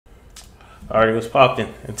Alright, what's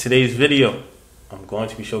poppin'? In today's video, I'm going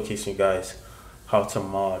to be showcasing you guys how to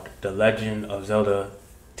mod The Legend of Zelda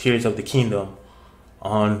Tears of the Kingdom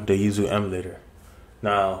on the Yuzu Emulator.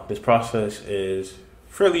 Now, this process is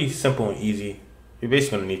fairly simple and easy. You're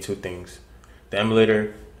basically going to need two things: the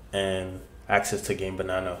emulator and access to Game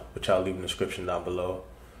Banana, which I'll leave in the description down below.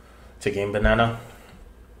 To Game Banana.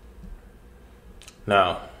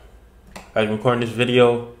 Now, as I'm recording this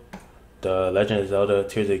video, The Legend of Zelda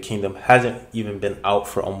Tears of the Kingdom hasn't even been out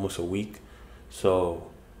for almost a week.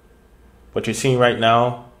 So what you're seeing right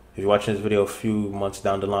now, if you're watching this video a few months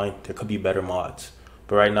down the line, there could be better mods.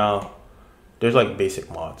 But right now, there's like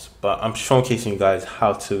basic mods. But I'm showcasing you guys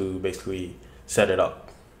how to basically set it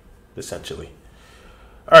up, essentially.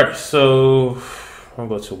 Alright, so I'm going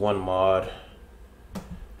to go to one mod.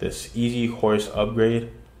 This easy horse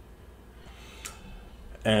upgrade.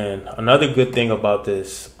 And another good thing about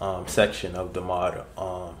this section of the mod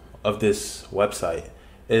of this website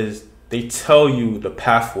is they tell you the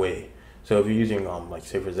pathway. So if you're using like,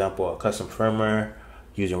 say for example, a custom firmware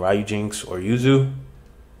using Ryujinx or Yuzu,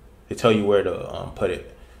 they tell you where to put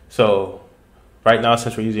it. So right now,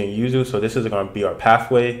 since we're using Yuzu, so this is going to be our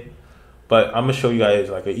pathway. But I'm gonna show you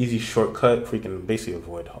guys like an easy shortcut so you can basically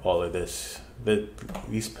avoid all of this.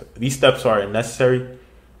 These steps are necessary.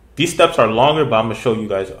 These steps are longer, but I'm going to show you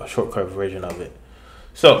guys a shortcut version of it.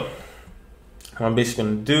 So, what I'm basically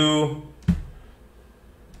going to do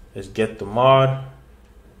is get the mod.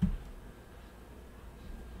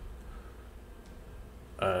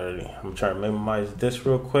 Alright, I'm going to try to minimize this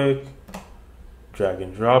real quick. Drag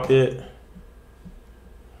and drop it.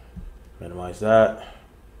 Minimize that.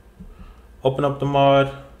 Open up the mod.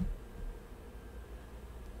 I'm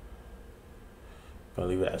going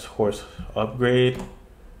to leave it as horse upgrade.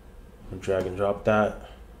 Drag and drop that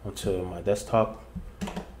onto my desktop.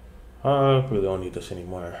 Really don't need this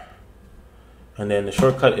anymore. And then the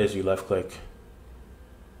shortcut is you left click.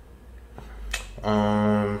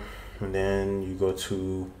 And then you go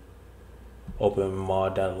to open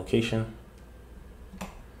mod data location.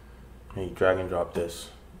 And you drag and drop this.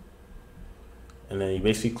 And then you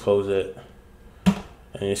basically close it.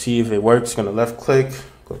 And you see if it works, you're gonna left click,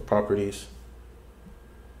 go to properties.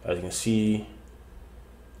 As you can see,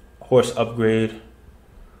 horse upgrade.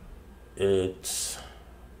 It's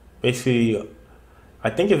basically, I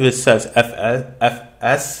think if it says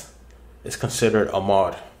FS, it's considered a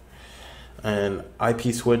mod. And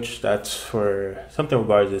IP switch, that's for something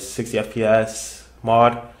regarding this 60 FPS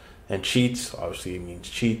mod. And cheats, obviously it means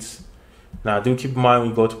cheats. Now do keep in mind when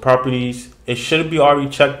you go to properties, it should be already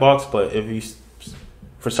checkbox, but if you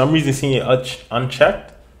for some reason see it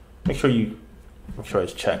unchecked, make sure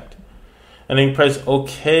it's checked. And then you press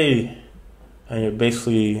OK, and you're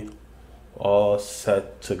basically all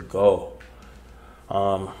set to go.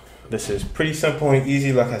 This is pretty simple and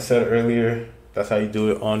easy, like I said earlier. That's how you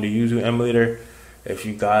do it on the Yuzu Emulator. If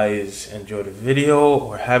you guys enjoyed the video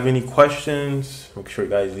or have any questions, make sure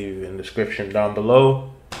you guys leave it in the description down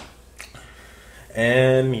below.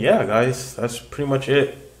 And yeah, guys, that's pretty much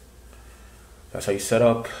it. That's how you set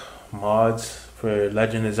up mods for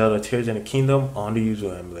Legend of Zelda Tears of the Kingdom on the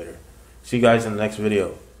Yuzu Emulator. See you guys in the next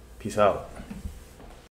video. Peace out.